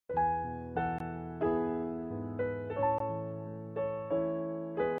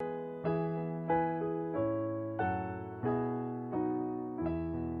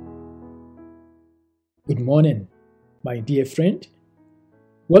Good morning, my dear friend.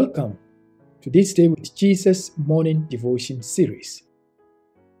 Welcome to this Day with Jesus morning devotion series.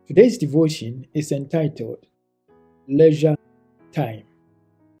 Today's devotion is entitled Leisure Time.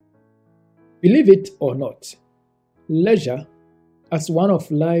 Believe it or not, leisure, as one of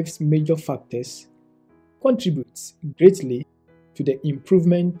life's major factors, contributes greatly to the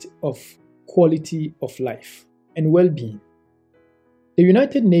improvement of quality of life and well-being. The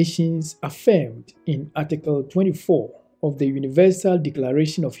United Nations affirmed in Article 24 of the Universal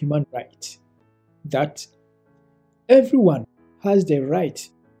Declaration of Human Rights that everyone has the right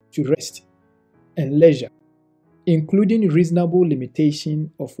to rest and leisure, including reasonable limitation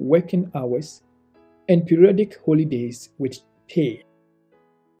of working hours and periodic holidays with pay.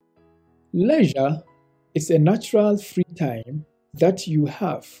 Leisure is a natural free time that you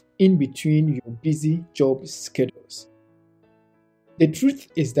have in between your busy job schedules. The truth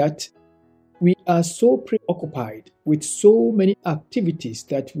is that we are so preoccupied with so many activities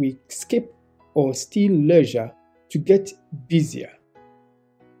that we skip or steal leisure to get busier.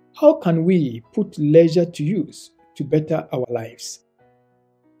 How can we put leisure to use to better our lives?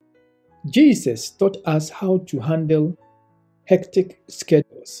 Jesus taught us how to handle hectic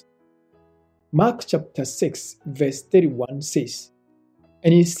schedules. Mark chapter 6 verse 31 says,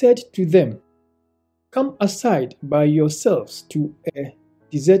 "And he said to them, 'Come aside by yourselves to a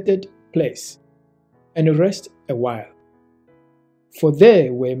deserted place and rest a while.' For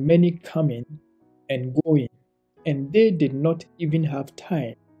there were many coming and going, and they did not even have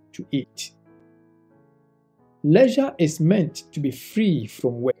time to eat." Leisure is meant to be free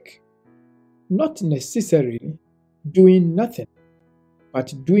from work, not necessarily doing nothing,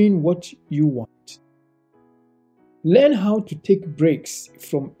 but doing what you want. Learn how to take breaks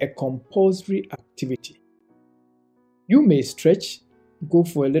from a compulsory activity. You may stretch, go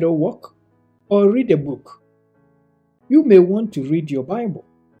for a little walk, or read a book. You may want to read your Bible.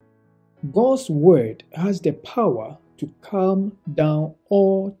 God's Word has the power to calm down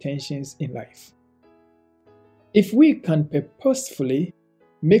all tensions in life. If we can purposefully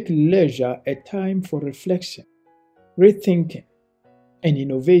make leisure a time for reflection, rethinking, and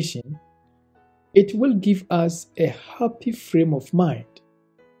innovation, it will give us a happy frame of mind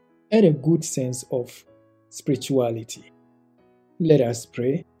and a good sense of spirituality. Let us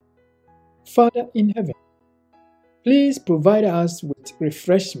pray. Father in heaven, please provide us with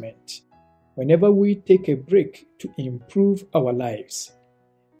refreshment whenever we take a break to improve our lives.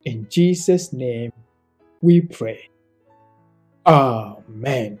 In Jesus' name we pray.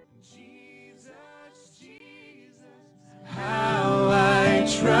 Amen. How I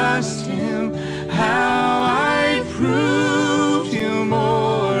trust Him, how I prove Him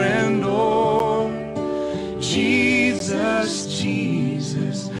more and more. Jesus,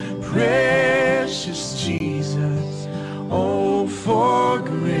 Jesus, precious Jesus, oh, for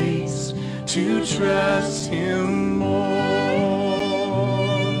grace to trust Him